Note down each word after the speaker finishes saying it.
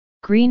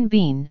Green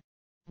bean,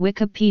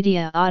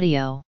 Wikipedia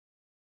audio.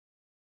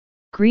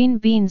 Green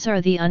beans are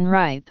the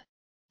unripe,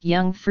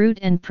 young fruit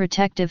and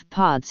protective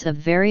pods of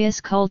various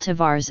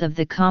cultivars of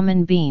the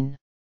common bean.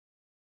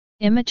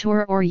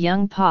 Immature or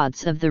young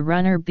pods of the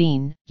runner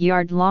bean,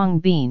 yard-long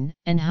bean,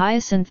 and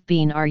hyacinth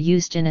bean are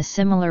used in a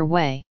similar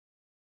way.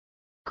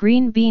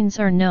 Green beans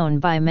are known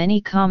by many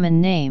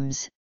common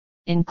names,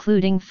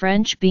 including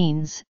French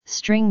beans,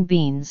 string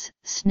beans,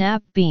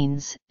 snap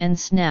beans, and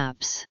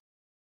snaps.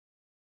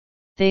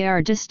 They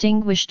are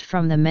distinguished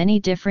from the many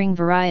differing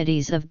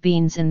varieties of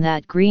beans in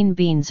that green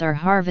beans are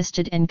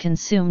harvested and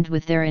consumed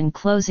with their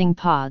enclosing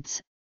pods,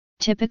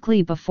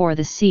 typically before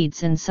the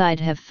seeds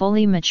inside have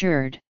fully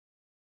matured.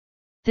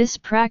 This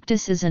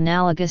practice is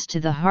analogous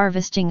to the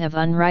harvesting of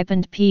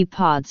unripened pea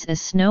pods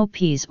as snow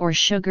peas or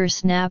sugar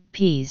snap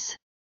peas.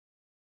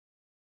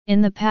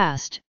 In the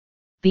past,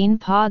 bean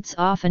pods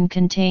often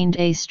contained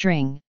a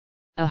string,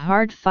 a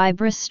hard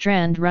fibrous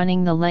strand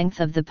running the length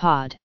of the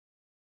pod.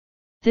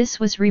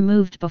 This was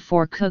removed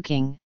before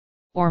cooking,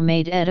 or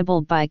made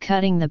edible by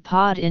cutting the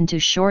pod into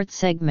short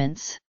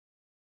segments.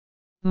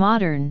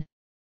 Modern,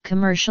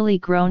 commercially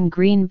grown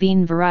green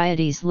bean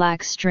varieties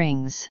lack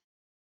strings.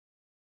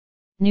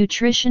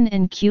 Nutrition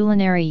and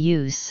culinary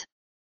use.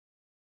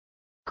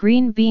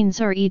 Green beans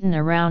are eaten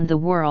around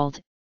the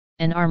world,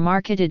 and are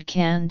marketed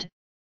canned,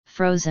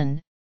 frozen,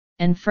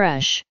 and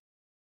fresh.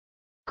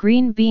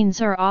 Green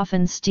beans are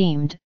often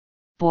steamed,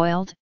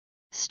 boiled,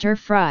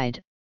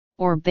 stir-fried,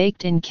 or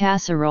baked in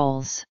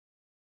casseroles.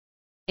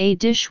 A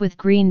dish with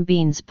green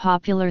beans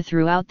popular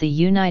throughout the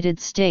United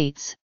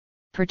States,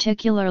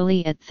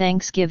 particularly at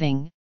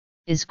Thanksgiving,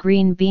 is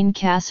green bean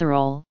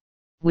casserole,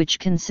 which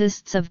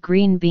consists of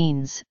green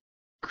beans,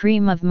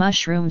 cream of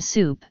mushroom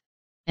soup,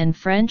 and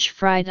French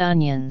fried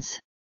onions.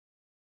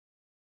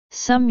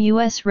 Some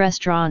U.S.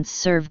 restaurants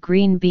serve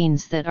green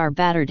beans that are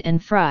battered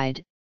and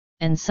fried,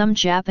 and some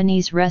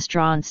Japanese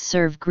restaurants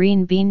serve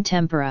green bean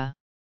tempura.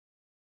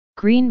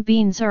 Green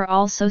beans are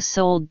also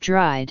sold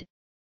dried,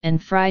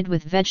 and fried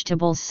with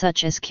vegetables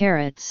such as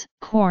carrots,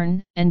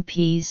 corn, and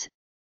peas,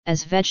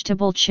 as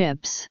vegetable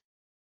chips.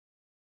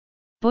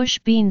 Bush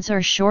beans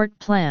are short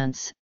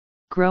plants,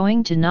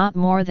 growing to not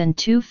more than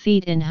 2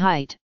 feet in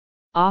height,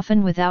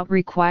 often without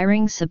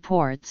requiring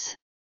supports.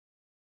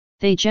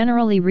 They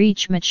generally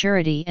reach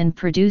maturity and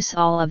produce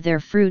all of their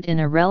fruit in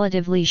a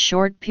relatively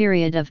short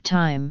period of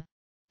time,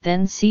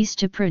 then cease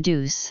to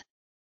produce.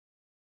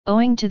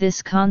 Owing to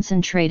this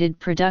concentrated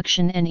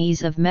production and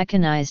ease of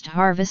mechanized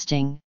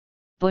harvesting,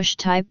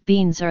 bush-type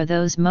beans are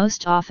those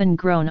most often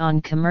grown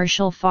on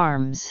commercial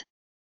farms.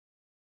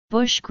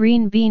 Bush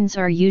green beans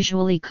are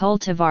usually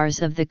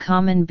cultivars of the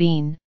common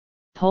bean.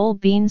 Pole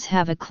beans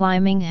have a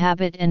climbing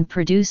habit and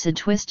produce a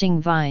twisting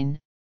vine,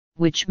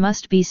 which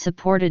must be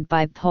supported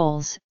by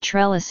poles,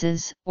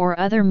 trellises, or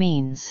other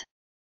means.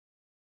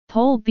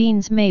 Pole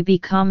beans may be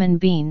common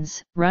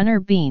beans,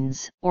 runner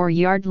beans, or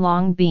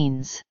yard-long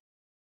beans.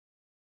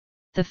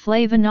 The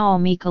flavonol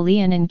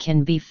mecalanin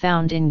can be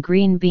found in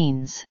green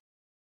beans.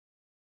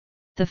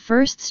 The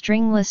first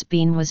stringless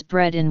bean was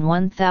bred in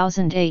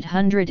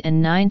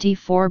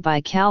 1894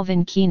 by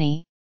Calvin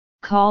Keeney,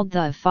 called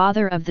the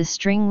father of the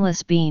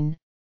stringless bean,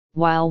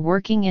 while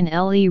working in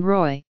Le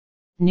Roy,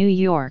 New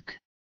York.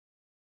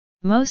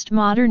 Most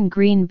modern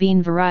green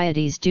bean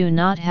varieties do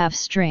not have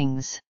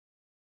strings.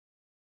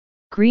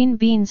 Green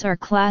beans are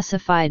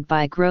classified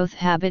by growth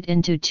habit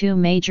into 2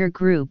 major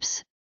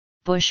groups: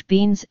 bush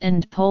beans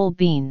and pole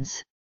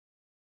beans.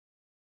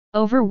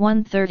 Over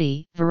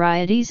 130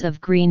 varieties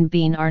of green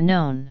bean are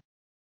known.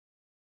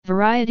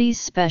 Varieties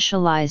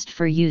specialized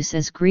for use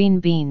as green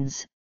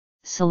beans,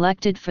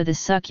 selected for the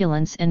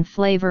succulence and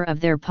flavor of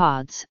their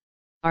pods,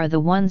 are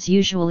the ones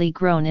usually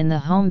grown in the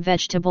home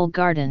vegetable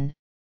garden,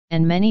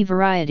 and many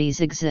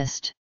varieties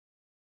exist.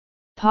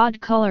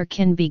 Pod color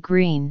can be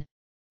green,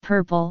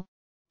 purple,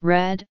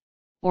 red,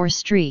 or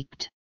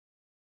streaked.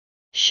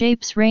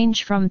 Shapes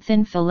range from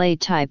thin fillet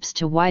types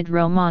to wide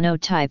Romano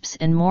types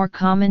and more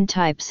common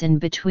types in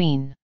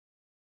between.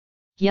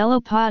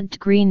 Yellow-podded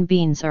green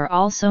beans are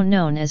also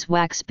known as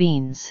wax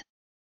beans.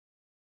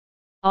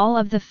 All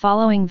of the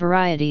following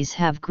varieties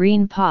have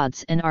green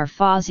pods and are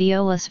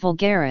Phaseolus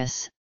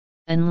vulgaris,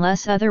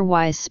 unless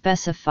otherwise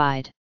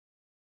specified.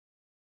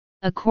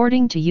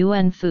 According to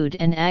UN Food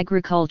and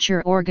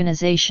Agriculture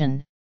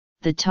Organization,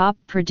 the top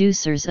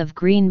producers of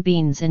green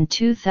beans in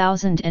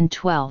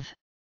 2012.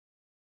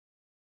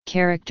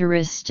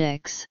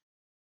 Characteristics.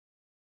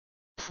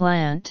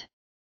 Plant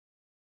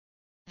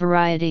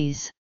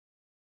varieties.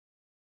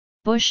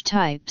 Bush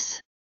types.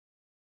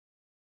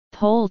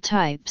 Pole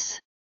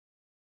types.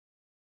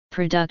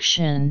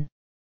 Production.